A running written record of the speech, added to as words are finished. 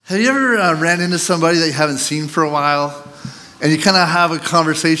Have you ever ran into somebody that you haven't seen for a while, and you kind of have a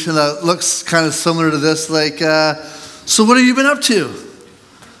conversation that looks kind of similar to this, like, so what have you been up to?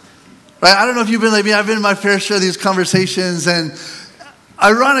 Right? I don't know if you've been like me. I've been in my fair share of these conversations, and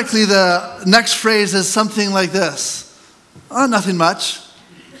ironically, the next phrase is something like this. Oh, nothing much.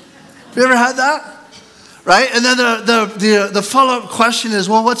 Have you ever had that? Right? And then the follow-up question is,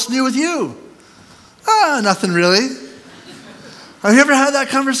 well, what's new with you? Nothing really. Have you ever had that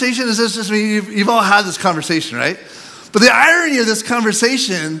conversation? Is this just me? You've all had this conversation, right? But the irony of this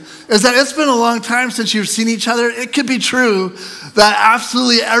conversation is that it's been a long time since you've seen each other. It could be true that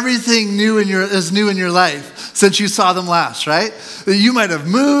absolutely everything is new in your life since you saw them last, right? You might have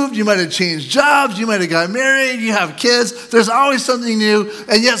moved, you might have changed jobs, you might have got married, you have kids. There's always something new,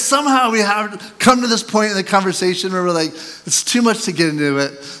 and yet somehow we have come to this point in the conversation where we're like, it's too much to get into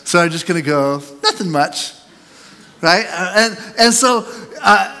it, so I'm just going to go, nothing much. Right? And so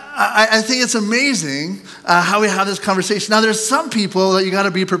I think it's amazing how we have this conversation. Now, there's some people that you got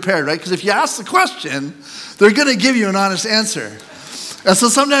to be prepared, right? Because if you ask the question, they're going to give you an honest answer. And so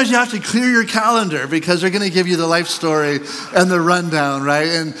sometimes you have to clear your calendar because they're going to give you the life story and the rundown, right?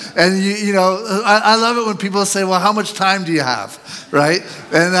 And you know, I love it when people say, well, how much time do you have, right?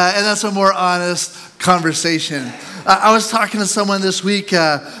 And that's a more honest conversation. I was talking to someone this week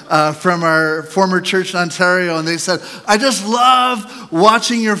from our former church in Ontario, and they said, I just love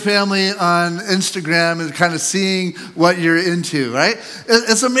watching your family on Instagram and kind of seeing what you're into, right?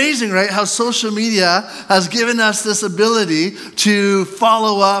 It's amazing, right, how social media has given us this ability to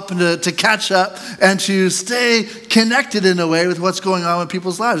follow up and to catch up and to stay connected in a way with what's going on in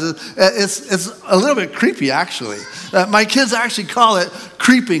people's lives. It's a little bit creepy, actually. My kids actually call it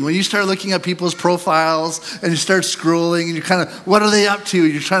creeping. When you start looking at people's profiles and you start scrolling and you kind of, what are they up to?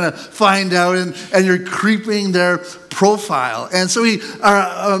 You're trying to find out and you're creeping their profile. And so we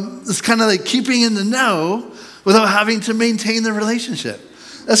are, it's kind of like keeping in the know without having to maintain the relationship.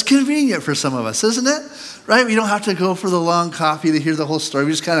 That's convenient for some of us, isn't it? Right? We don't have to go for the long coffee to hear the whole story.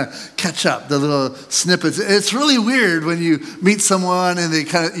 We just kind of catch up the little snippets. It's really weird when you meet someone and you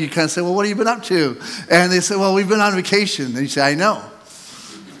kind of say, well, what have you been up to? And they say, well, we've been on vacation. And you say, I know.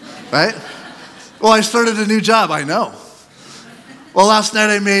 Right? Well, I started a new job. I know. Well, last night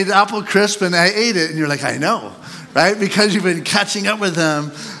I made apple crisp and I ate it. And you're like, I know. Right? Because you've been catching up with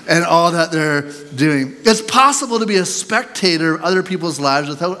them and all that they're doing. It's possible to be a spectator of other people's lives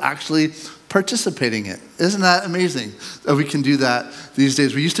without actually participating in it. Isn't that amazing that we can do that these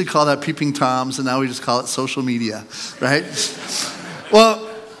days? We used to call that peeping toms, and now we just call it social media, right? Well,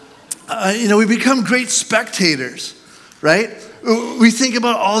 we become great spectators, right? We think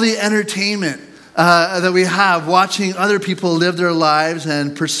about all the entertainment that we have watching other people live their lives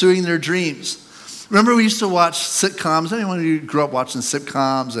and pursuing their dreams. Remember we used to watch sitcoms? Anyone of you grew up watching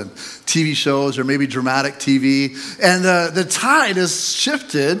sitcoms and TV shows or maybe dramatic TV? And the tide has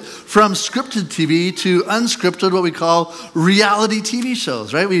shifted from scripted TV to unscripted, what we call reality TV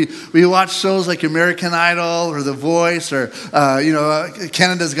shows, right? We watch shows like American Idol or The Voice or,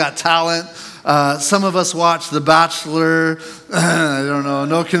 Canada's Got Talent. Some of us watch The Bachelor. I don't know,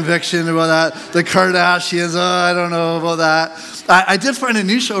 no conviction about that. The Kardashians, I don't know about that. I did find a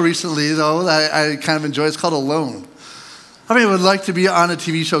new show recently, though, that I kind of enjoy. It's called Alone. How many would like to be on a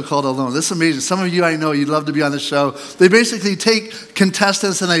TV show called Alone? This is amazing. Some of you I know, you'd love to be on the show. They basically take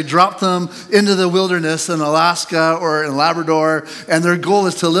contestants and they drop them into the wilderness in Alaska or in Labrador, and their goal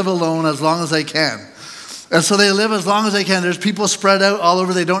is to live alone as long as they can. And so they live as long as they can. There's people spread out all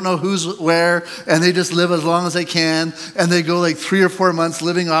over. They don't know who's where, and they just live as long as they can. And they go like 3 or 4 months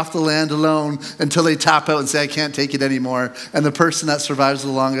living off the land alone until they tap out and say, I can't take it anymore. And the person that survives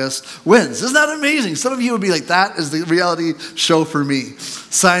the longest wins. Isn't that amazing? Some of you would be like, that is the reality show for me.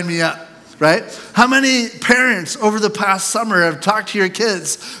 Sign me up. Right? How many parents over the past summer have talked to your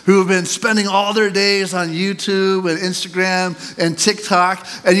kids who have been spending all their days on YouTube and Instagram and TikTok,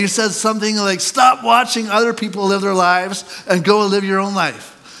 and you said something like, stop watching other people live their lives and go live your own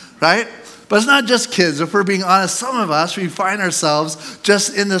life, right? But it's not just kids. If we're being honest, some of us, we find ourselves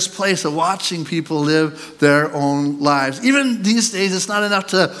just in this place of watching people live their own lives. Even these days, it's not enough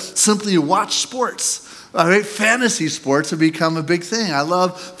to simply watch sports. All right, fantasy sports have become a big thing. I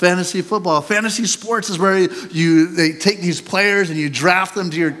love fantasy football. Fantasy sports is where they take these players and you draft them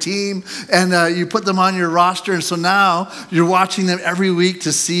to your team and you put them on your roster. And so now you're watching them every week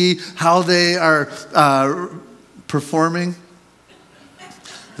to see how they are performing.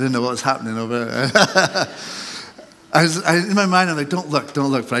 I didn't know what was happening over there. In my mind, I'm like, don't look,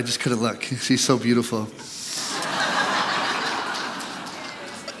 but I just couldn't look. She's so beautiful.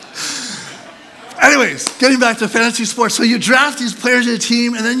 Anyway, anyways, getting back to fantasy sports. So you draft these players in a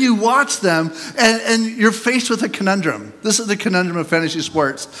team, and then you watch them, and you're faced with a conundrum. This is the conundrum of fantasy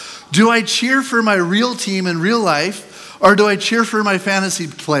sports. Do I cheer for my real team in real life, or do I cheer for my fantasy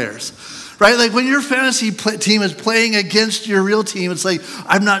players? Right? Like when your fantasy team is playing against your real team, it's like,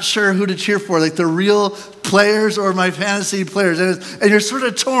 I'm not sure who to cheer for, like the real players or my fantasy players. And you're sort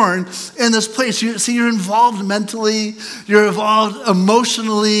of torn in this place. You're involved mentally, you're involved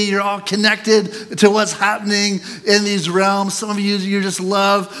emotionally, you're all connected to what's happening in these realms. Some of you just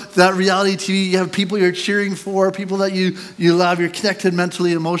love that reality TV. You have people you're cheering for, people that you love. You're connected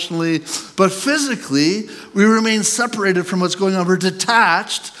mentally, emotionally. But physically, we remain separated from what's going on. We're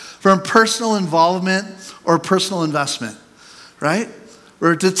detached from personal involvement or personal investment, right?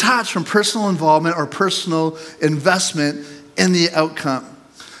 We're detached from personal involvement or personal investment in the outcome.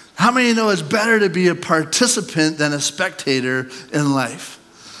 How many know it's better to be a participant than a spectator in life?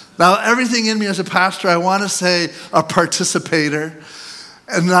 Now, everything in me as a pastor, I want to say a participator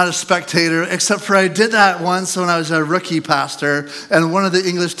and not a spectator, except for I did that once when I was a rookie pastor, and one of the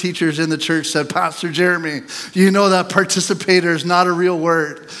English teachers in the church said, Pastor Jeremy, you know that participator is not a real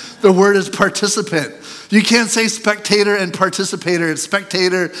word. The word is participant. You can't say spectator and participator. It's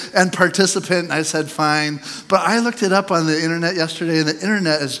spectator and participant. And I said, fine. But I looked it up on the internet yesterday, and the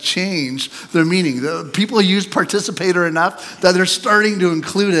internet has changed their meaning. People use participator enough that they're starting to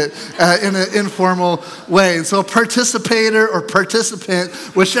include it in an informal way. And so participator or participant,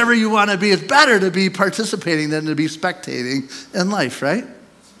 whichever you want to be, it's better to be participating than to be spectating in life, right?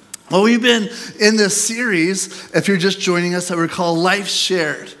 Well, we've been in this series, if you're just joining us, that we're called Life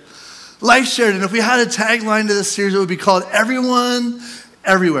Shared. Life Shared, and if we had a tagline to this series, it would be called Everyone,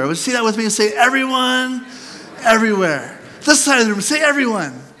 Everywhere. Would you see that with me? Say everyone, everywhere. This side of the room, say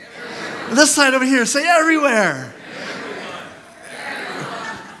everyone. Everyone. This side over here, say everywhere.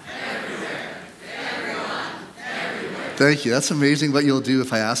 Everyone. Thank you. That's amazing what you'll do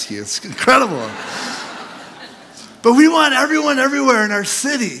if I ask you. It's incredible. But we want everyone everywhere in our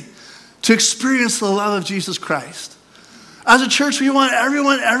city to experience the love of Jesus Christ. As a church, we want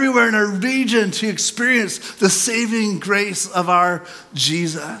everyone everywhere in our region to experience the saving grace of our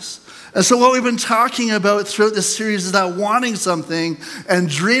Jesus. And so what we've been talking about throughout this series is that wanting something and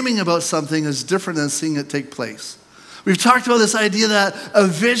dreaming about something is different than seeing it take place. We've talked about this idea that a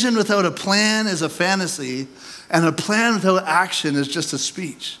vision without a plan is a fantasy, and a plan without action is just a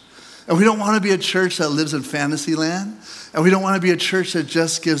speech. And we don't want to be a church that lives in fantasy land. And we don't want to be a church that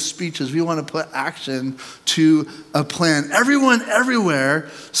just gives speeches. We want to put action to a plan. Everyone everywhere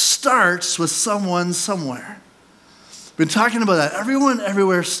starts with someone somewhere. We've been talking about that. Everyone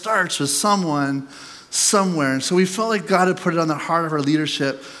everywhere starts with someone somewhere. And so we felt like God had put it on the heart of our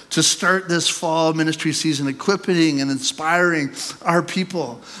leadership to start this fall ministry season, equipping and inspiring our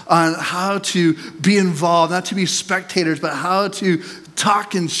people on how to be involved, not to be spectators, but how to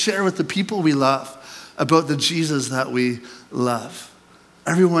talk and share with the people we love about the Jesus that we love.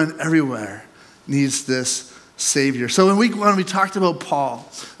 Everyone everywhere needs this Savior. So in week one, we talked about Paul.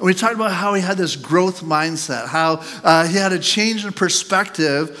 And we talked about how he had this growth mindset, how he had a change in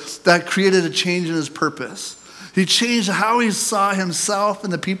perspective that created a change in his purpose. He changed how he saw himself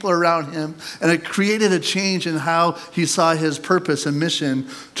and the people around him, and it created a change in how he saw his purpose and mission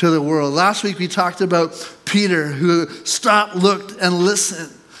to the world. Last week, we talked about Peter, who stopped, looked, and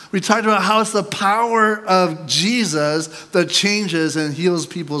listened. We talked about how it's the power of Jesus that changes and heals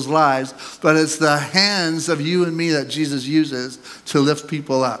people's lives, but it's the hands of you and me that Jesus uses to lift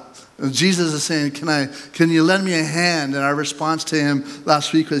people up. And Jesus is saying, can you lend me a hand? And our response to him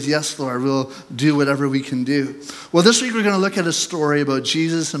last week was, yes, Lord, we'll do whatever we can do. Well, this week we're going to look at a story about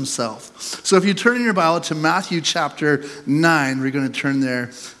Jesus himself. So if you turn in your Bible to Matthew chapter 9, we're going to turn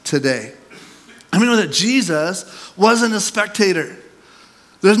there today. I mean, know that Jesus wasn't a spectator.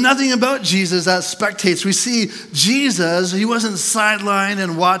 There's nothing about Jesus that spectates. We see Jesus, he wasn't sidelined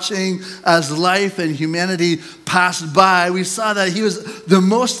and watching as life and humanity passed by. We saw that he was the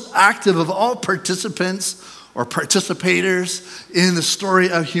most active of all participants or participators in the story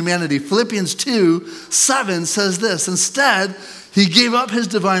of humanity. Philippians 2:7 says this, instead, he gave up his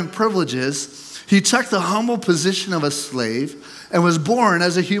divine privileges. He took the humble position of a slave and was born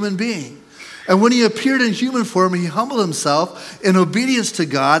as a human being. And when he appeared in human form, he humbled himself in obedience to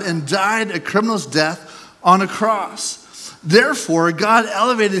God and died a criminal's death on a cross. Therefore, God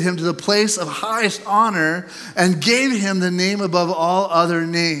elevated him to the place of highest honor and gave him the name above all other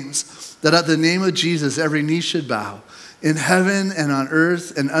names, that at the name of Jesus every knee should bow, in heaven and on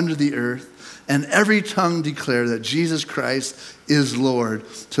earth and under the earth, and every tongue declare that Jesus Christ is Lord,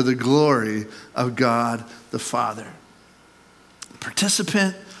 to the glory of God the Father.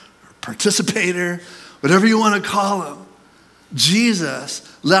 Participant, participator, whatever you want to call him. Jesus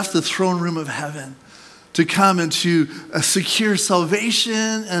left the throne room of heaven to come and to secure salvation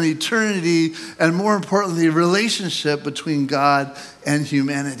and eternity, and more importantly, relationship between God and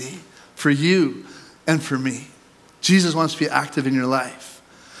humanity for you and for me. Jesus wants to be active in your life.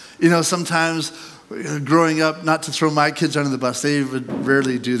 You know, sometimes growing up, not to throw my kids under the bus, they would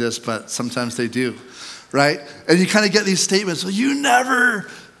rarely do this, but sometimes they do, right? And you kind of get these statements, well, you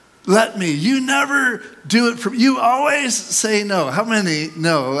never let me, you never do it for me, you always say no. How many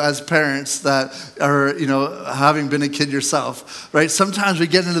know as parents that are, you know, having been a kid yourself, right? Sometimes we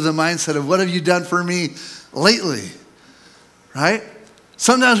get into the mindset of what have you done for me lately, right?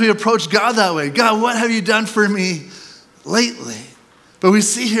 Sometimes we approach God that way. God, what have you done for me lately? But we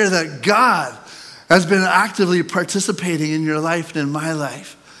see here that God has been actively participating in your life and in my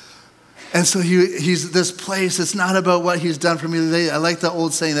life. And so he's this place. It's not about what he's done for me today. I like the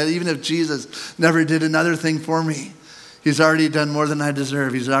old saying that even if Jesus never did another thing for me, he's already done more than I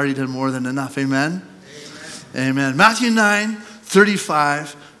deserve. He's already done more than enough. Amen? Amen. Matthew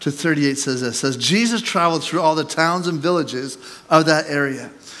 9:35-38 says this. It says, Jesus traveled through all the towns and villages of that area.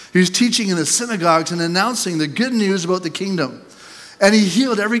 He was teaching in the synagogues and announcing the good news about the kingdom. And he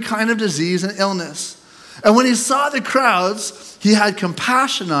healed every kind of disease and illness. And when he saw the crowds, he had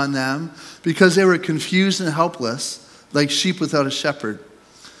compassion on them because they were confused and helpless, like sheep without a shepherd.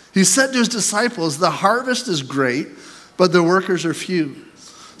 He said to his disciples, the harvest is great, but the workers are few.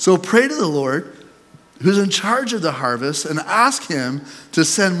 So pray to the Lord, who's in charge of the harvest, and ask him to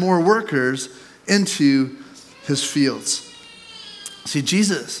send more workers into his fields. See,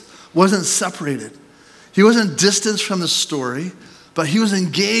 Jesus wasn't separated. He wasn't distanced from the story, but he was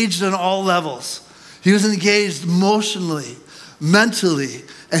engaged on all levels. He was engaged emotionally, mentally,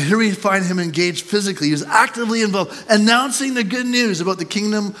 and here we find him engaged physically. He was actively involved, announcing the good news about the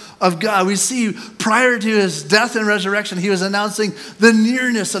kingdom of God. We see prior to his death and resurrection, he was announcing the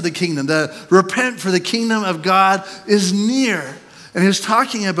nearness of the kingdom. The repent, for the kingdom of God is near. And he was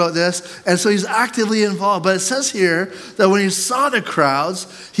talking about this, and so he's actively involved. But it says here that when he saw the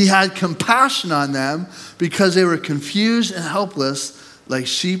crowds, he had compassion on them because they were confused and helpless, like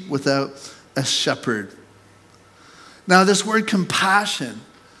sheep without a shepherd. Now, this word compassion,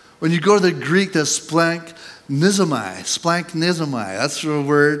 when you go to the Greek, that's splanchnizomai. That's the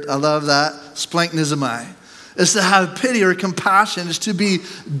word, I love that, splanchnizomai. It's to have pity or compassion. It's to be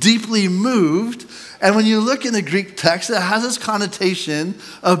deeply moved. And when you look in the Greek text, it has this connotation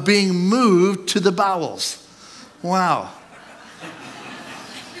of being moved to the bowels. Wow.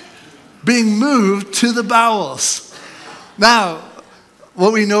 Being moved to the bowels. Now,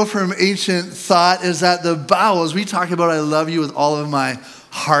 what we know from ancient thought is that the bowels, we talk about I love you with all of my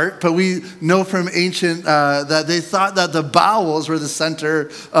heart, but we know from ancient that they thought that the bowels were the center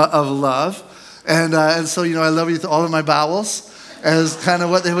of love. And so, you know, I love you with all of my bowels is kind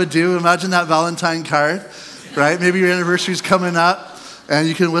of what they would do. Imagine that Valentine card, right? Maybe your anniversary's coming up and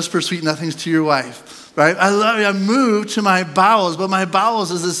you can whisper sweet nothings to your wife, right? I love you. I'm moved to my bowels, but my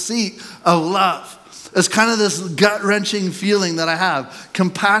bowels is a seat of love. It's kind of this gut-wrenching feeling that I have.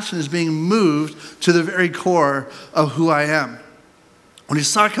 Compassion is being moved to the very core of who I am. When he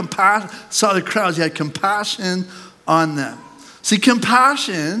saw the crowds, he had compassion on them. See,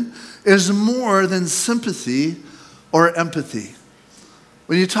 compassion is more than sympathy or empathy.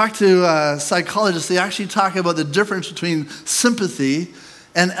 When you talk to psychologists, they actually talk about the difference between sympathy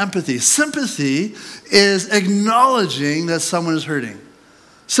and empathy. Sympathy is acknowledging that someone is hurting.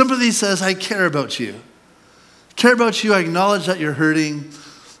 Sympathy says, I care about you. I care about you, I acknowledge that you're hurting,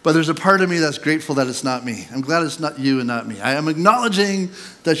 but there's a part of me that's grateful that it's not me. I'm glad it's not you and not me. I am acknowledging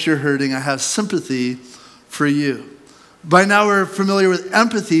that you're hurting. I have sympathy for you. By now we're familiar with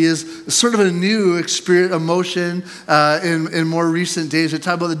empathy is sort of a new experience, emotion in more recent days. We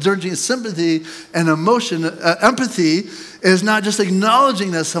talk about the difference between sympathy and emotion. Empathy is not just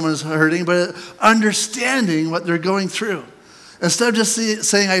acknowledging that someone is hurting, but understanding what they're going through. Instead of just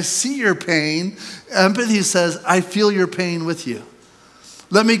saying, I see your pain, empathy says, I feel your pain with you.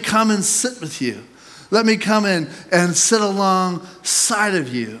 Let me come and sit with you. Let me come and sit alongside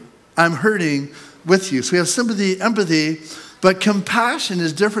of you. I'm hurting with you. So we have sympathy, empathy, but compassion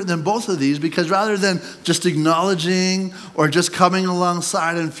is different than both of these because rather than just acknowledging or just coming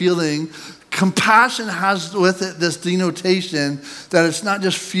alongside and feeling, compassion has with it this denotation that it's not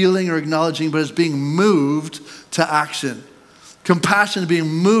just feeling or acknowledging, but it's being moved to action. Compassion is being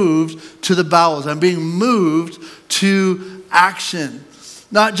moved to the bowels. I'm being moved to action.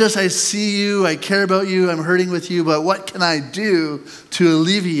 Not just I see you, I care about you, I'm hurting with you, but what can I do to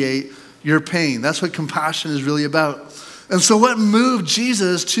alleviate your pain? That's what compassion is really about. And so what moved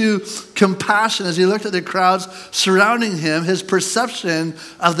Jesus to compassion as he looked at the crowds surrounding him, his perception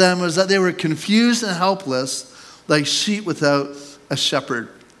of them was that they were confused and helpless, like sheep without a shepherd.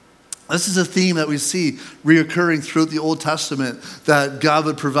 This is a theme that we see reoccurring throughout the Old Testament, that God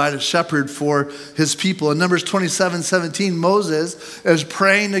would provide a shepherd for his people. In Numbers 27:17, Moses is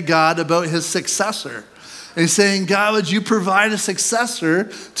praying to God about his successor. And he's saying, God, would you provide a successor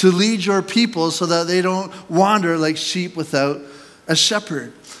to lead your people so that they don't wander like sheep without a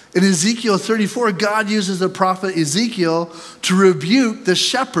shepherd? In Ezekiel 34, God uses the prophet Ezekiel to rebuke the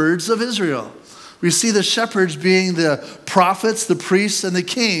shepherds of Israel. We see the shepherds being the prophets, the priests, and the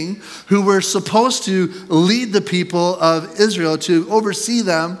king who were supposed to lead the people of Israel, to oversee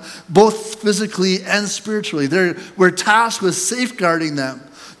them both physically and spiritually. They were tasked with safeguarding them,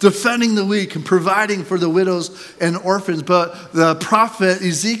 defending the weak, and providing for the widows and orphans. But the prophet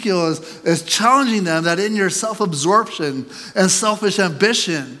Ezekiel is challenging them that in your self-absorption and selfish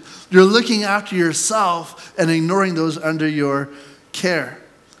ambition, you're looking after yourself and ignoring those under your care.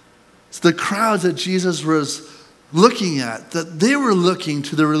 It's the crowds that Jesus was looking at, that they were looking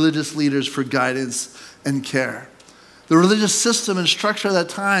to the religious leaders for guidance and care. The religious system and structure at that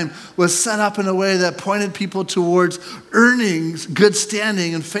time was set up in a way that pointed people towards earning good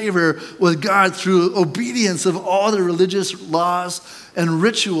standing and favor with God through obedience of all the religious laws and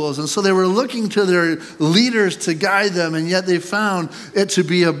rituals. And so they were looking to their leaders to guide them, and yet they found it to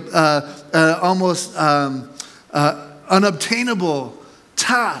be almost unobtainable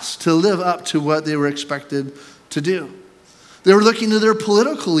task to live up to what they were expected to do. They were looking to their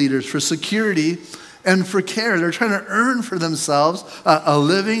political leaders for security and for care. They're trying to earn for themselves a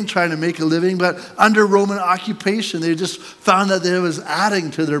living, trying to make a living, but under Roman occupation, they just found that it was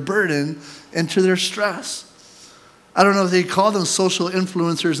adding to their burden and to their stress. I don't know if they called them social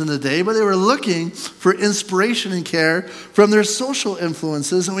influencers in the day, but they were looking for inspiration and care from their social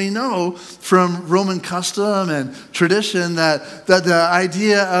influences. And we know from Roman custom and tradition that the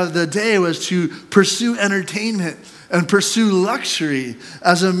idea of the day was to pursue entertainment and pursue luxury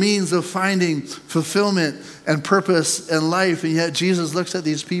as a means of finding fulfillment and purpose in life. And yet Jesus looks at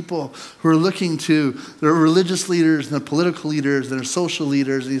these people who are looking to their religious leaders and their political leaders and their social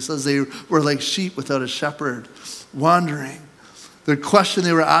leaders, and he says they were like sheep without a shepherd, wandering. The question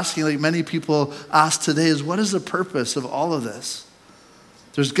they were asking, like many people ask today, is what is the purpose of all of this?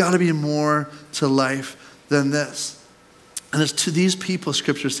 There's got to be more to life than this. And it's to these people,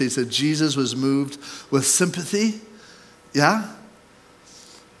 Scripture states, that Jesus was moved with sympathy. Yeah?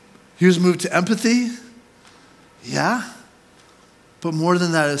 He was moved to empathy. Yeah? But more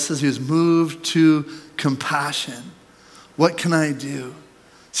than that, it says he was moved to compassion. What can I do?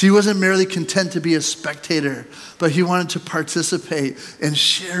 See, he wasn't merely content to be a spectator, but he wanted to participate in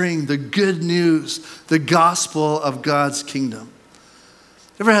sharing the good news, the gospel of God's kingdom.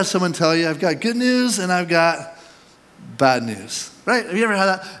 Ever had someone tell you, I've got good news and I've got bad news? Right? Have you ever had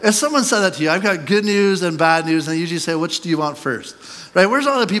that? If someone said that to you, I've got good news and bad news, and they usually say, which do you want first? Right? Where's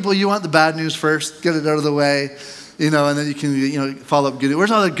all the people you want the bad news first? Get it out of the way, and then you can, follow up good news.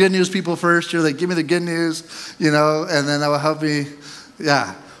 Where's all the good news people first? You're like, give me the good news, and then that will help me.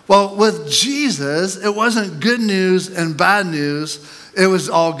 Yeah. Well, with Jesus, it wasn't good news and bad news. It was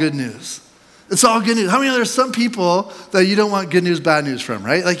all good news. It's all good news. How many of there's some people that you don't want good news, bad news from,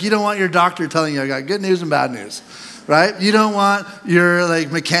 right? Like you don't want your doctor telling you I got good news and bad news. Right? You don't want your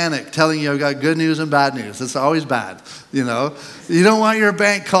mechanic telling you I've got good news and bad news. It's always bad, You don't want your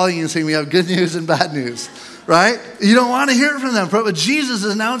bank calling you and saying we have good news and bad news, right? You don't want to hear it from them. But Jesus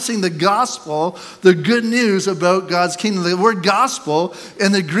is announcing the gospel, the good news about God's kingdom. The word gospel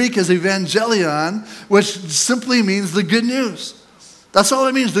in the Greek is evangelion, which simply means the good news. That's all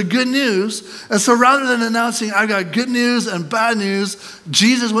it means, the good news. And so rather than announcing, I've got good news and bad news,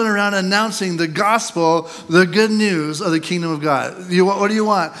 Jesus went around announcing the gospel, the good news of the kingdom of God. What do you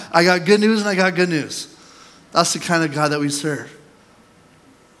want? I got good news and I got good news. That's the kind of God that we serve.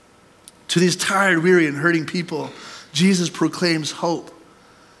 To these tired, weary, and hurting people, Jesus proclaims hope.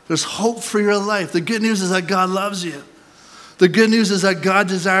 There's hope for your life. The good news is that God loves you. The good news is that God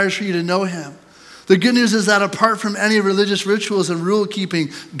desires for you to know him. The good news is that apart from any religious rituals and rule keeping,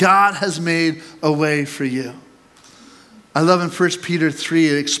 God has made a way for you. I love in 1 Peter 3,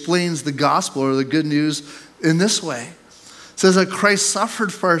 it explains the gospel or the good news in this way. It says that Christ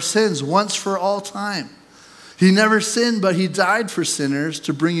suffered for our sins once for all time. He never sinned, but he died for sinners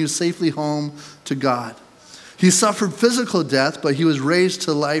to bring you safely home to God. He suffered physical death, but he was raised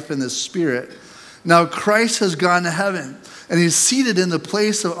to life in the spirit. Now Christ has gone to heaven, and he's seated in the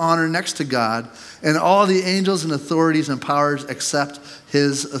place of honor next to God, and all the angels and authorities and powers accept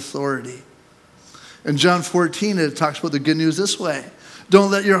his authority. In John 14, it talks about the good news this way.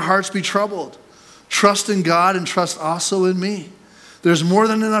 Don't let your hearts be troubled. Trust in God and trust also in me. There's more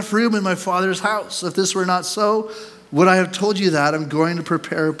than enough room in my Father's house. If this were not so, would I have told you that? I'm going to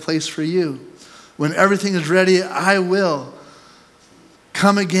prepare a place for you. When everything is ready, I will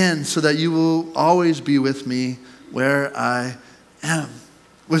come again so that you will always be with me where I am.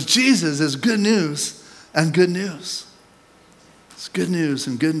 With Jesus is good news and good news. It's good news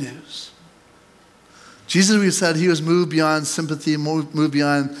and good news. Jesus, we said, he was moved beyond sympathy, moved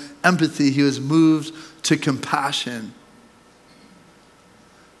beyond empathy. He was moved to compassion.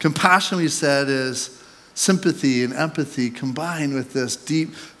 Compassion, we said, is sympathy and empathy combined with this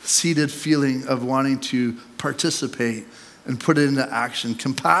deep-seated feeling of wanting to participate and put it into action.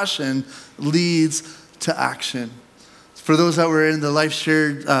 Compassion leads to action. For those that were in the Life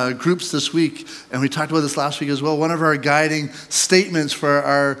Shared groups this week, and we talked about this last week as well, one of our guiding statements for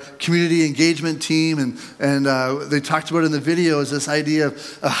our community engagement team, and they talked about in the video, is this idea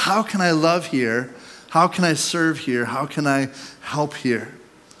of how can I love here? How can I serve here? How can I help here?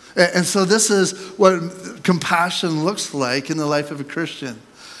 And so this is what compassion looks like in the life of a Christian.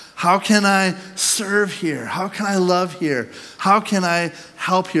 How can I serve here? How can I love here? How can I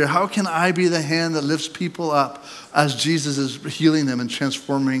help here? How can I be the hand that lifts people up as Jesus is healing them and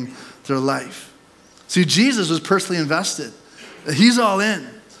transforming their life? See, Jesus was personally invested. He's all in.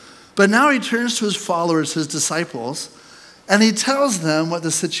 But now he turns to his followers, his disciples, and he tells them what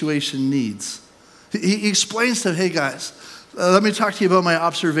the situation needs. He explains to them, hey guys, let me talk to you about my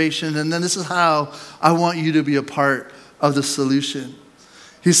observation, and then this is how I want you to be a part of the solution.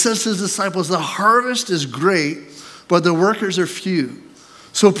 He says to his disciples, the harvest is great, but the workers are few.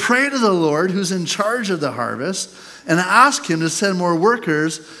 So pray to the Lord who's in charge of the harvest and ask him to send more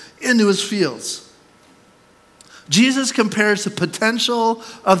workers into his fields. Jesus compares the potential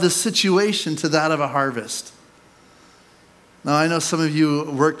of the situation to that of a harvest. Now, I know some of you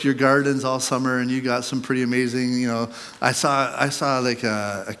worked your gardens all summer and you got some pretty amazing, I saw like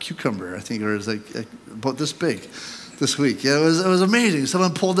a cucumber, I think it was like about this big. This week. Yeah, it was amazing.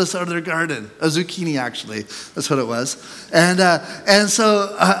 Someone pulled this out of their garden. A zucchini, actually. That's what it was. And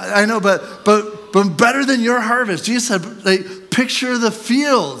so I know, but better than your harvest. Jesus said, like, picture the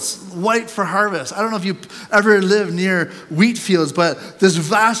fields white for harvest. I don't know if you ever lived near wheat fields, but this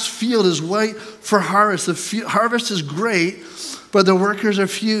vast field is white for harvest. The harvest is great, but the workers are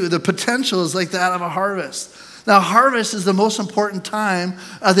few. The potential is like that of a harvest. Now, harvest is the most important time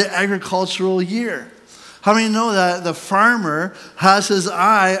of the agricultural year. How many know that the farmer has his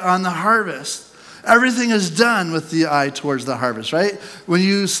eye on the harvest? Everything is done with the eye towards the harvest, right? When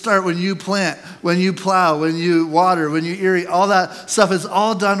you start, when you plant, when you plow, when you water, when you irrigate, all that stuff is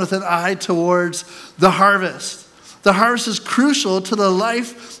all done with an eye towards the harvest. The harvest is crucial to the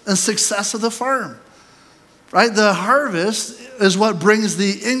life and success of the farm, right? The harvest is what brings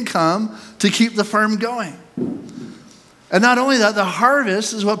the income to keep the farm going. And not only that, the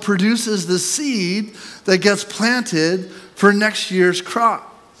harvest is what produces the seed that gets planted for next year's crop.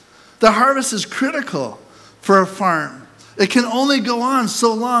 The harvest is critical for a farm. It can only go on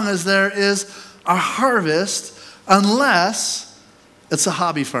so long as there is a harvest, unless it's a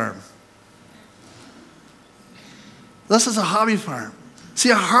hobby farm. Unless it's a hobby farm.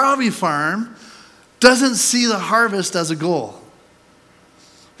 See, a hobby farm doesn't see the harvest as a goal.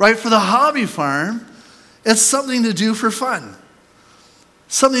 Right? For the hobby farm, it's something to do for fun.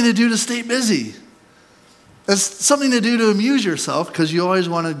 Something to do to stay busy. It's something to do to amuse yourself because you always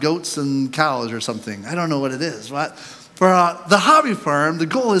wanted goats and cows or something. I don't know what it is. But for the hobby farm, the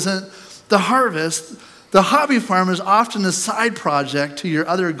goal isn't the harvest. The hobby farm is often a side project to your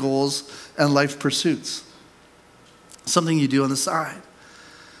other goals and life pursuits. Something you do on the side.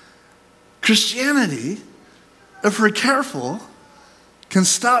 Christianity, if we're careful, can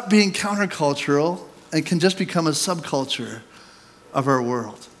stop being countercultural and can just become a subculture of our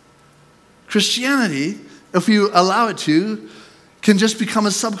world. Christianity, if you allow it to, can just become a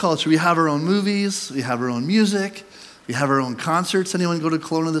subculture. We have our own movies, we have our own music, we have our own concerts. Anyone go to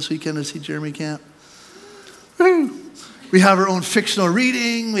Kelowna this weekend to see Jeremy Camp? Woo! We have our own fictional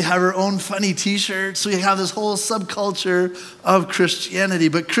reading, we have our own funny t-shirts, we have this whole subculture of Christianity.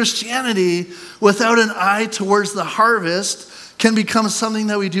 But Christianity, without an eye towards the harvest, can become something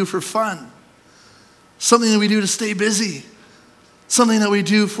that we do for fun. Something that we do to stay busy. Something that we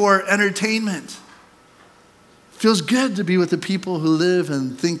do for entertainment. Feels good to be with the people who live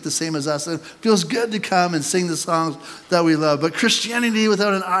and think the same as us. It feels good to come and sing the songs that we love. But Christianity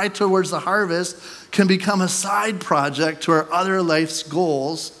without an eye towards the harvest can become a side project to our other life's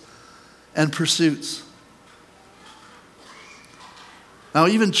goals and pursuits. Now,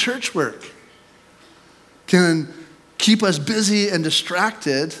 even church work can keep us busy and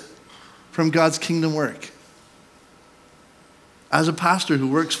distracted from God's kingdom work. As a pastor who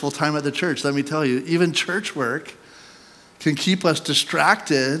works full-time at the church, let me tell you, even church work can keep us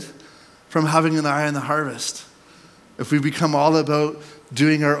distracted from having an eye on the harvest. If we become all about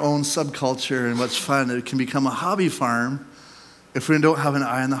doing our own subculture and what's fun, it can become a hobby farm if we don't have an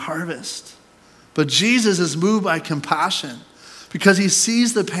eye on the harvest. But Jesus is moved by compassion because he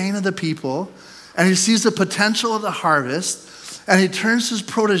sees the pain of the people and he sees the potential of the harvest, and he turns to his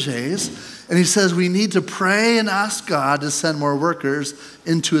proteges and he says, we need to pray and ask God to send more workers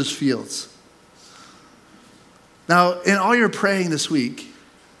into his fields. Now, in all your praying this week,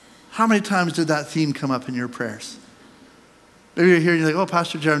 how many times did that theme come up in your prayers? Maybe you're here and you're like, oh,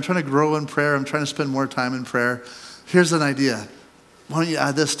 Pastor Jared, I'm trying to grow in prayer. I'm trying to spend more time in prayer. Here's an idea. Why don't you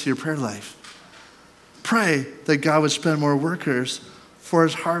add this to your prayer life? Pray that God would spend more workers for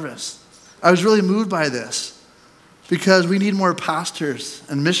his harvest. I was really moved by this because we need more pastors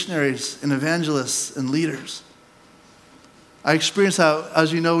and missionaries and evangelists and leaders. I experienced that,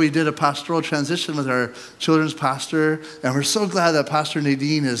 as you know, we did a pastoral transition with our children's pastor, and we're so glad that Pastor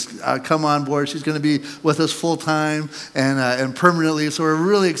Nadine has come on board. She's going to be with us full-time and permanently, so we're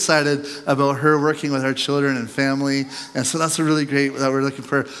really excited about her working with our children and family, and so that's a really great that we're looking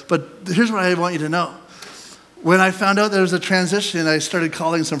for. But here's what I want you to know. When I found out there was a transition, I started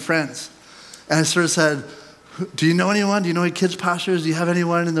calling some friends, and I sort of said, do you know anyone? Do you know any kids pastors? Do you have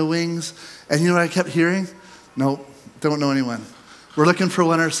anyone in the wings? And you know what I kept hearing? Nope. Don't know anyone. We're looking for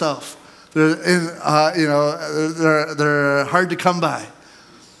one ourselves. They're hard to come by.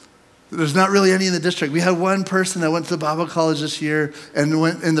 There's not really any in the district. We had one person that went to the Bible college this year and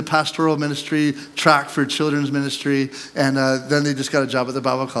went in the pastoral ministry track for children's ministry, and then they just got a job at the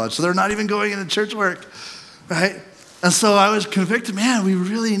Bible college. So they're not even going into church work, right? And so I was convicted, man, we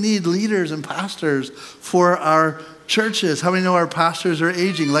really need leaders and pastors for our churches. How many know our pastors are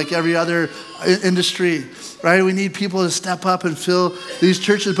aging like every other industry, right? We need people to step up and fill these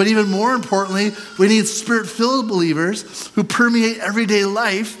churches. But even more importantly, we need spirit-filled believers who permeate everyday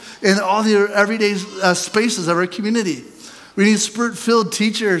life in all the everyday spaces of our community. We need spirit-filled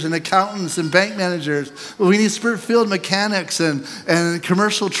teachers and accountants and bank managers. We need spirit-filled mechanics and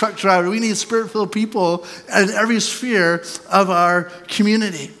commercial truck drivers. We need spirit-filled people in every sphere of our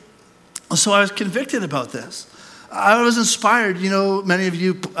community. So I was convicted about this. I was inspired. You know, many of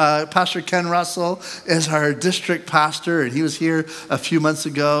you, Pastor Ken Russell is our district pastor, and he was here a few months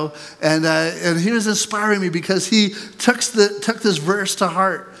ago. And he was inspiring me because he took this verse to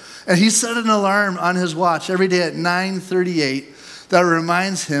heart. And he set an alarm on his watch every day at 9:38 that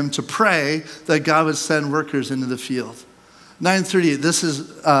reminds him to pray that God would send workers into the field. 9:38, this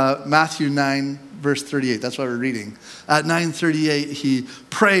is Matthew 9, verse 38. That's what we're reading. At 9:38, he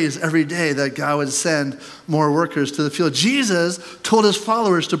prays every day that God would send more workers to the field. Jesus told his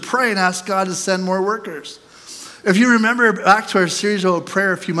followers to pray and ask God to send more workers. If you remember back to our series about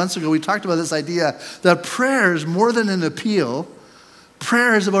prayer a few months ago, we talked about this idea that prayer is more than an appeal.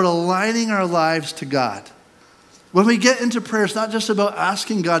 Prayer is about aligning our lives to God. When we get into prayer, it's not just about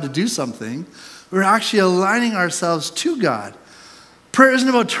asking God to do something. We're actually aligning ourselves to God. Prayer isn't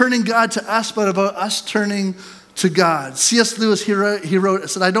about turning God to us, but about us turning to God. C.S. Lewis, he wrote,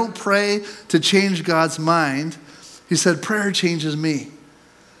 said, I don't pray to change God's mind. He said, prayer changes me.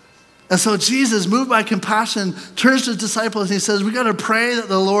 And so Jesus, moved by compassion, turns to his disciples and he says, we got to pray that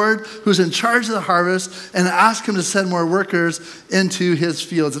the Lord, who's in charge of the harvest, and ask him to send more workers into his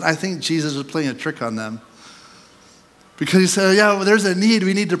fields. And I think Jesus was playing a trick on them. Because he said, yeah, well, there's a need.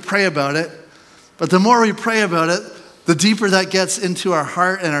 We need to pray about it. But the more we pray about it, the deeper that gets into our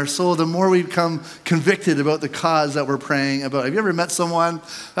heart and our soul, the more we become convicted about the cause that we're praying about. Have you ever met someone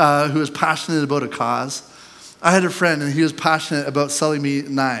who is passionate about a cause? I had a friend, and he was passionate about selling me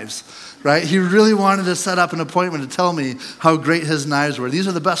knives, right? He really wanted to set up an appointment to tell me how great his knives were. These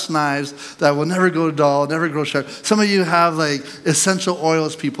are the best knives that will never go dull, never grow sharp. Some of you have like essential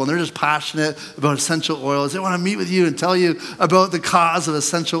oils people, and they're just passionate about essential oils. They want to meet with you and tell you about the cause of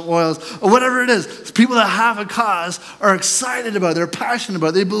essential oils, or whatever it is. People that have a cause are excited about it. They're passionate about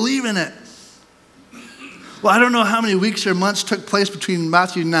it. They believe in it. Well, I don't know how many weeks or months took place between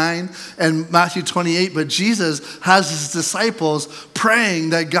Matthew 9 and Matthew 28, but Jesus has his disciples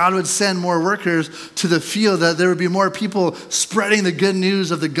praying that God would send more workers to the field, that there would be more people spreading the good news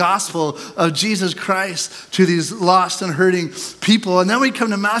of the gospel of Jesus Christ to these lost and hurting people. And then we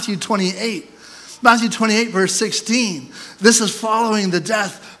come to Matthew 28. Matthew 28, verse 16. This is following the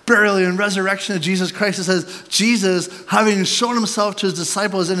death, burial, and resurrection of Jesus Christ, it says, Jesus, having shown himself to his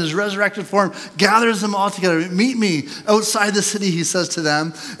disciples in his resurrected form, gathers them all together. Meet me outside the city, he says to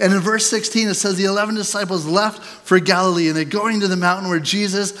them. And in verse 16, it says, the 11 disciples left for Galilee, and they're going to the mountain where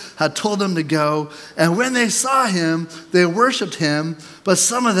Jesus had told them to go. And when they saw him, they worshiped him, but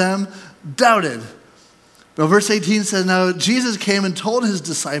some of them doubted. But verse 18 says, now Jesus came and told his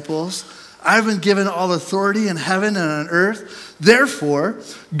disciples, I've been given all authority in heaven and on earth. Therefore,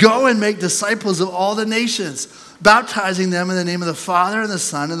 go and make disciples of all the nations, baptizing them in the name of the Father and the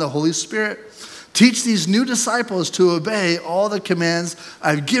Son and the Holy Spirit. Teach these new disciples to obey all the commands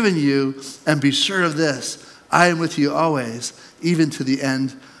I've given you, and be sure of this, I am with you always, even to the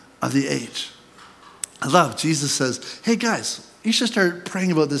end of the age. I love, Jesus says, hey guys, you should start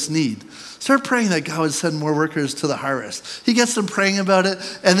praying about this need. Start praying that God would send more workers to the harvest. He gets them praying about it,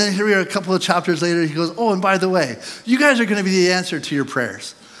 and then here we are a couple of chapters later, he goes, oh, and by the way, you guys are going to be the answer to your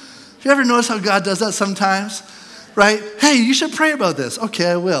prayers. You ever notice how God does that sometimes? Right? Hey, you should pray about this.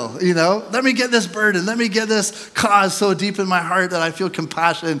 Okay, I will. Let me get this burden. Let me get this cause so deep in my heart that I feel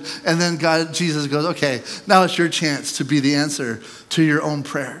compassion. And then Jesus goes, okay, now it's your chance to be the answer to your own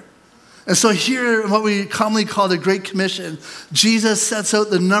prayer. And so here, what we commonly call the Great Commission, Jesus sets out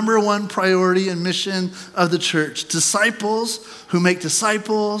the number one priority and mission of the church. Disciples who make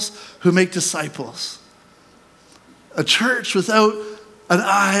disciples who make disciples. A church without an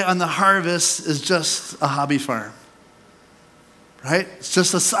eye on the harvest is just a hobby farm. Right? It's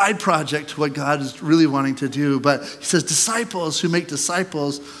just a side project to what God is really wanting to do. But he says disciples who make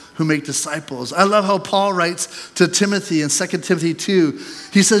disciples who make disciples. I love how Paul writes to Timothy in 2 Timothy 2.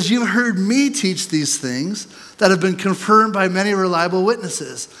 He says, you've heard me teach these things that have been confirmed by many reliable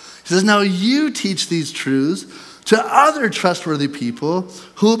witnesses. He says, now you teach these truths to other trustworthy people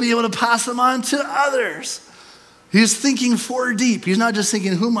who will be able to pass them on to others. He's thinking 4 deep. He's not just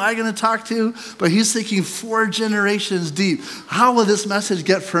thinking, who am I going to talk to? But he's thinking 4 generations deep. How will this message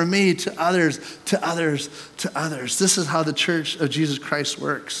get from me to others, to others, to others? This is how the church of Jesus Christ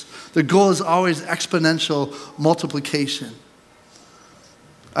works. The goal is always exponential multiplication.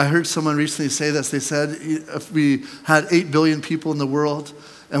 I heard someone recently say this. They said, if we had 8 billion people in the world,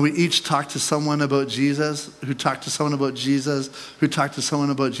 and we each talked to someone about Jesus, who talked to someone about Jesus, who talked to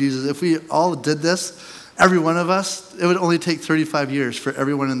someone about Jesus, if we all did this, every one of us, it would only take 35 years for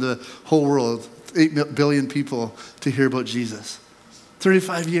everyone in the whole world, 8 billion people, to hear about Jesus.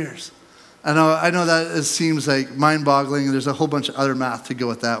 35 years. I know that it seems like mind-boggling, and there's a whole bunch of other math to go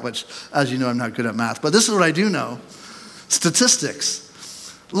with that, which, as you know, I'm not good at math. But this is what I do know. Statistics.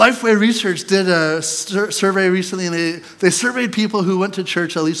 Lifeway Research did a survey recently, and they surveyed people who went to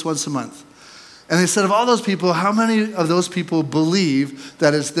church at least once a month. And they said, of all those people, how many of those people believe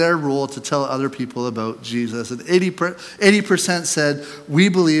that it's their role to tell other people about Jesus? And 80% said, we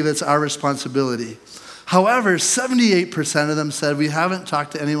believe it's our responsibility. However, 78% of them said, we haven't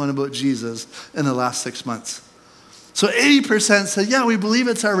talked to anyone about Jesus in the last 6 months. So 80% said, yeah, we believe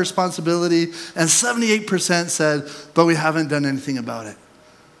it's our responsibility. And 78% said, but we haven't done anything about it.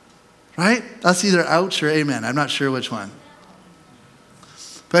 Right? That's either ouch or amen. I'm not sure which one.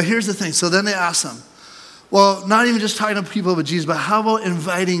 But here's the thing. So then they asked them, well, not even just talking to people about Jesus, but how about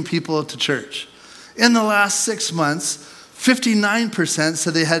inviting people to church? In the last 6 months, 59%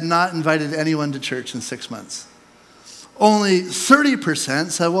 said they had not invited anyone to church in 6 months. Only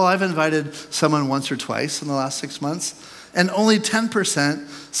 30% said, well, I've invited someone once or twice in the last 6 months. And only 10%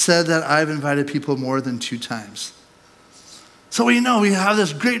 said that I've invited people more than 2 times. So we know we have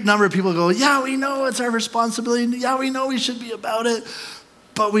this great number of people who go, yeah, we know it's our responsibility. Yeah, we know we should be about it.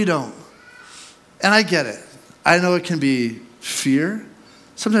 But we don't. And I get it. I know it can be fear.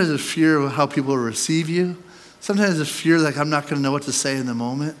 Sometimes it's fear of how people will receive you. Sometimes it's fear like I'm not going to know what to say in the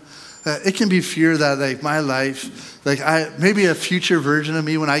moment. It can be fear that like my life, maybe a future version of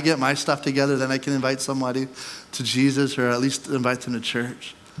me when I get my stuff together, then I can invite somebody to Jesus or at least invite them to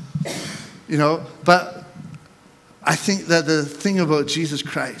church. But I think that the thing about Jesus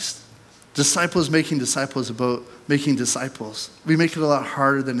Christ, disciples making disciples about making disciples, we make it a lot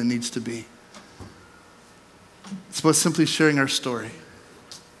harder than it needs to be. It's about simply sharing our story.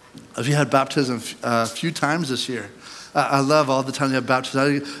 If you had baptism a few times this year, I love all the times you have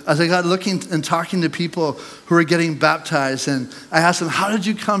baptism. As I got looking and talking to people who are getting baptized, and I asked them, how did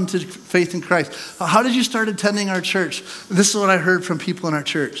you come to faith in Christ? How did you start attending our church? This is what I heard from people in our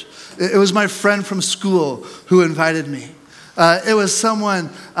church. It was my friend from school who invited me. It was someone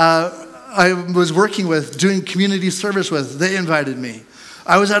I was working with, doing community service with. They invited me.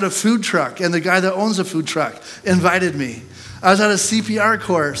 I was at a food truck, and the guy that owns a food truck invited me. I was at a CPR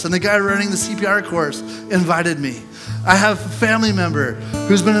course, and the guy running the CPR course invited me. I have a family member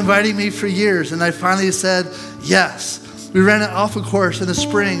who's been inviting me for years, and I finally said yes. We ran an Alpha course in the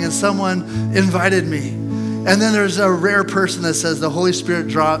spring, and someone invited me. And then there's a rare person that says the Holy Spirit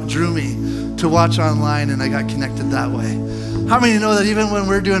drew me to watch online, and I got connected that way. How many know that even when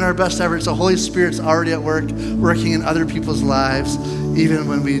we're doing our best efforts, the Holy Spirit's already at work, working in other people's lives, even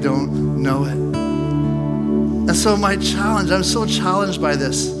when we don't know it? And so my challenge, I'm so challenged by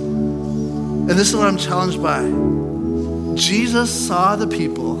this. And this is what I'm challenged by. Jesus saw the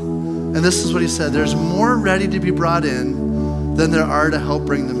people, and this is what he said: there's more ready to be brought in than there are to help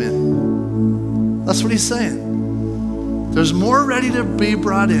bring them in. That's what he's saying. There's more ready to be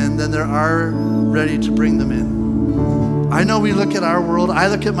brought in than there are ready to bring them in. I know we look at our world, I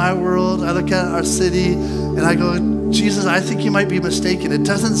look at my world, I look at our city, and I go, Jesus, I think you might be mistaken. It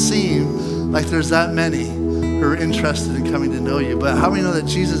doesn't seem like there's that many who are interested in coming to know you. But how many know that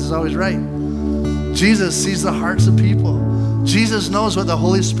Jesus is always right? Jesus sees the hearts of people. Jesus knows what the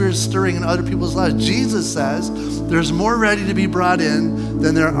Holy Spirit is stirring in other people's lives. Jesus says there's more ready to be brought in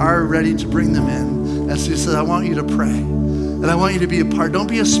than there are ready to bring them in. And so he says, I want you to pray. And I want you to be a part. Don't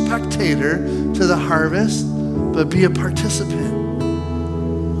be a spectator to the harvest, but be a participant.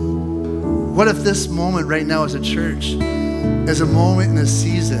 What if this moment right now as a church is a moment in a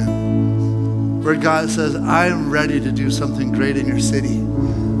season where God says, I'm ready to do something great in your city.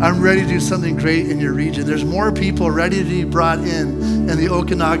 I'm ready to do something great in your region. There's more people ready to be brought in the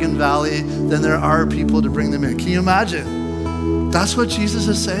Okanagan Valley than there are people to bring them in. Can you imagine? That's what Jesus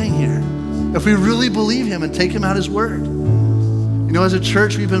is saying here. If we really believe him and take him at his word. You know, as a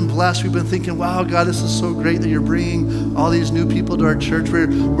church, we've been blessed. We've been thinking, wow, God, this is so great that you're bringing all these new people to our church.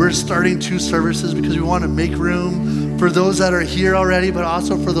 We're starting 2 services because we want to make room for those that are here already, but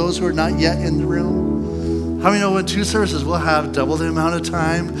also for those who are not yet in the room. How many know in 2 services, we'll have double the amount of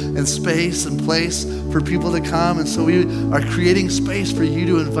time and space and place for people to come. And so we are creating space for you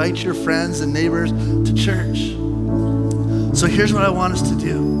to invite your friends and neighbors to church. So here's what I want us to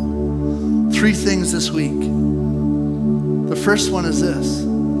do. 3 things this week. The first one is this: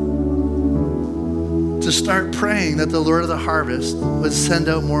 to start praying that the Lord of the harvest would send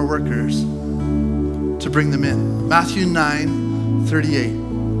out more workers to bring them in. Matthew 9:38.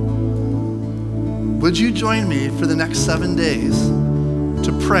 Would you join me for the next 7 days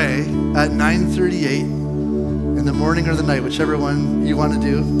to pray at 9:38 in the morning or the night, whichever one you want to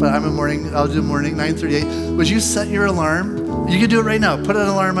do, but I'm a morning, I'll do morning, 9:38. Would you set your alarm? You can do it right now. Put an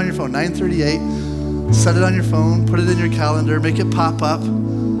alarm on your phone, 9:38. Set it on your phone, put it in your calendar, make it pop up.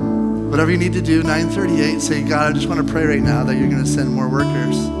 Whatever you need to do, 9:38, say, God, I just want to pray right now that you're going to send more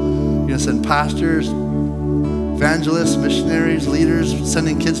workers. You're going to send pastors, evangelists, missionaries, leaders,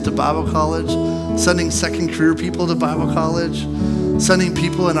 sending kids to Bible college, sending second career people to Bible college, sending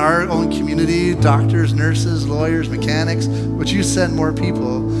people in our own community, doctors, nurses, lawyers, mechanics. Would you send more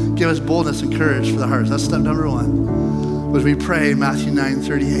people? Give us boldness and courage for the hearts. That's step number 1. Would we pray Matthew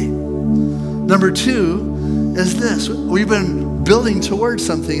 9:38? Number 2 is this. We've been building towards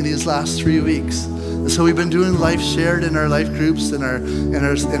something in these last 3 weeks. And so we've been doing life shared in our life groups, in our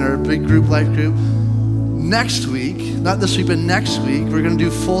big group life group. Next week, not this week, but next week, we're going to do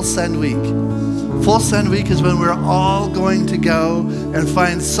Full Send Week. Full Send Week is when we're all going to go and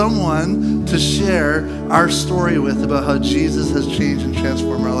find someone to share our story with about how Jesus has changed and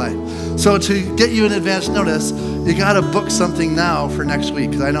transformed our life. So to get you an advance notice, you got to book something now for next week,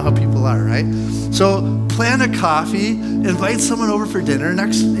 because I know how people are, right? So plan a coffee, invite someone over for dinner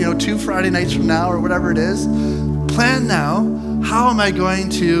next, 2 Friday nights from now or whatever it is. Plan now. How am I going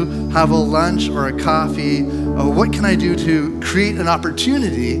to have a lunch or a coffee? What can I do to create an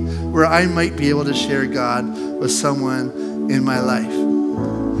opportunity where I might be able to share God with someone in my life?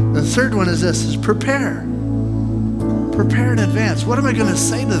 The third one is this, is prepare. Prepare in advance. What am I going to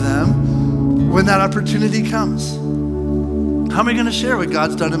say to them when that opportunity comes? How am I going to share what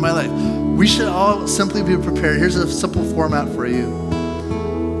God's done in my life? We should all simply be prepared. Here's a simple format for you.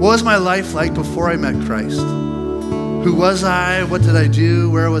 What was my life like before I met Christ? Who was I? What did I do?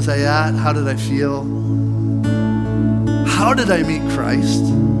 Where was I at? How did I feel? How did I meet Christ?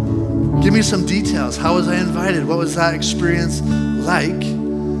 Give me some details. How was I invited? What was that experience like?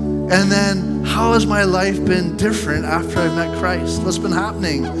 And then how has my life been different after I met Christ? What's been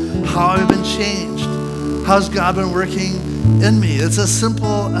happening? How have I been changed? How's God been working in me? It's as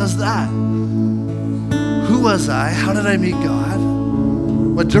simple as that. Who was I? How did I meet God?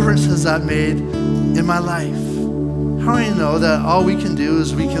 What difference has that made in my life? How do you know that all we can do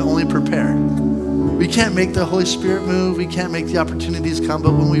is we can only prepare? We We can't make the Holy Spirit move. We can't make the opportunities come,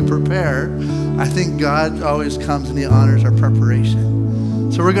 but when we prepare, I think God always comes and he honors our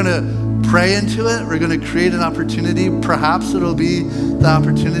preparation. So we're going to pray into it. We're going to create an opportunity. Perhaps it'll be the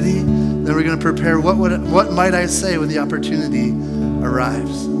opportunity. Then we're going to prepare what might I say when the opportunity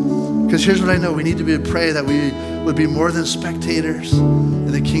arrives. Because here's what I know. We need to pray that we would be more than spectators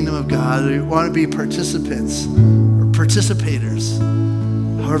in the kingdom of God. We want to be participants or participators,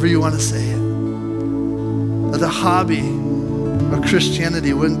 however you want to say it. That the hobby of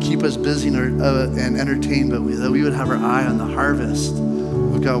Christianity wouldn't keep us busy and entertained, but that we would have our eye on the harvest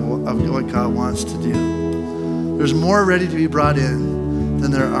of what God wants to do. There's more ready to be brought in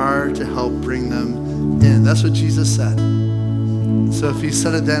than there are to help bring them in. That's what Jesus said. So if he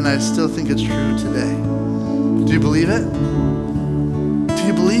said it then, I still think it's true today. Do you believe it? Do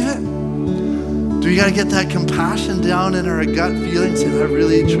you believe it? Do we got to get that compassion down in our gut feelings and I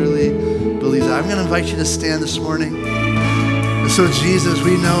really, truly believe that? I'm going to invite you to stand this morning. And so Jesus,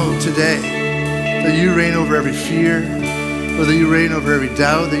 we know today that you reign over every fear, or that you reign over every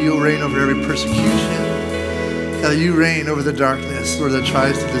doubt, that you reign over every persecution, that you reign over the darkness, Lord, that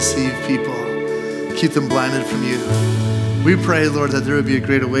tries to deceive people, keep them blinded from you. We pray, Lord, that there would be a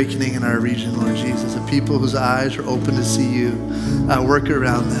great awakening in our region, Lord Jesus, of people whose eyes are open to see you at work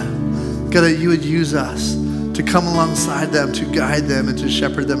around them. God, that you would use us to come alongside them, to guide them, and to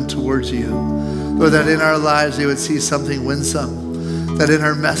shepherd them towards you. Lord, that in our lives they would see something winsome, that in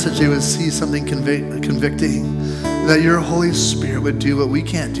our message they would see something convicting, that your Holy Spirit would do what we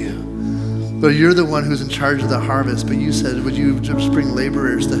can't do. Lord, you're the one who's in charge of the harvest, but you said, would you just bring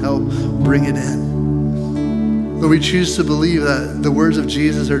laborers to help bring it in? Lord, we choose to believe that the words of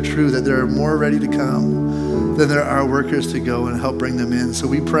Jesus are true, that there are more ready to come than there are workers to go and help bring them in. So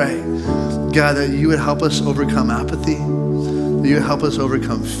we pray, God, that you would help us overcome apathy, that you would help us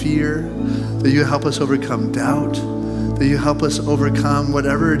overcome fear, that you would help us overcome doubt, that you help us overcome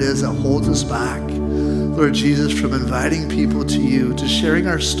whatever it is that holds us back. Lord Jesus, from inviting people to you, to sharing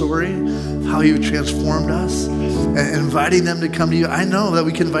our story, how you've transformed us, and inviting them to come to you. I know that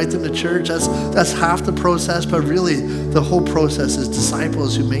we can invite them to church. That's half the process, but really the whole process is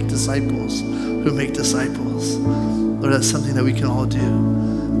disciples who make disciples, who make disciples. Lord, that's something that we can all do.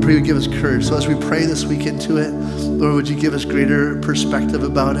 I pray you give us courage. So as we pray this week into it, Lord, would you give us greater perspective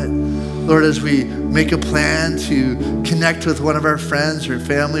about it? Lord, as we make a plan to connect with one of our friends or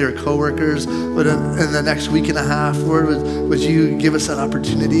family or coworkers in the next week and a half, Lord, would you give us that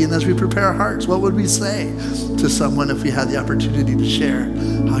opportunity? And as we prepare our hearts, what would we say to someone if we had the opportunity to share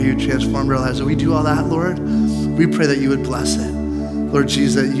how you transformed our lives? If we do all that, Lord, we pray that you would bless it. Lord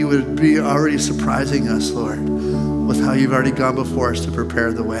Jesus, that you would be already surprising us, Lord, with how you've already gone before us to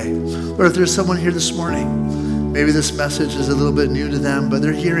prepare the way. Lord, if there's someone here this morning, maybe this message is a little bit new to them, but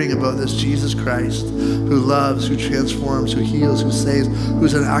they're hearing about this Jesus Christ who loves, who transforms, who heals, who saves,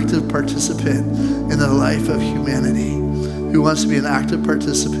 who's an active participant in the life of humanity, who wants to be an active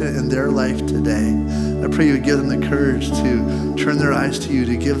participant in their life today. I pray you would give them the courage to turn their eyes to you,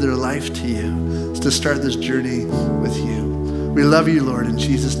 to give their life to you, to start this journey with you. We love you, Lord. In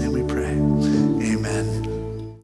Jesus' name we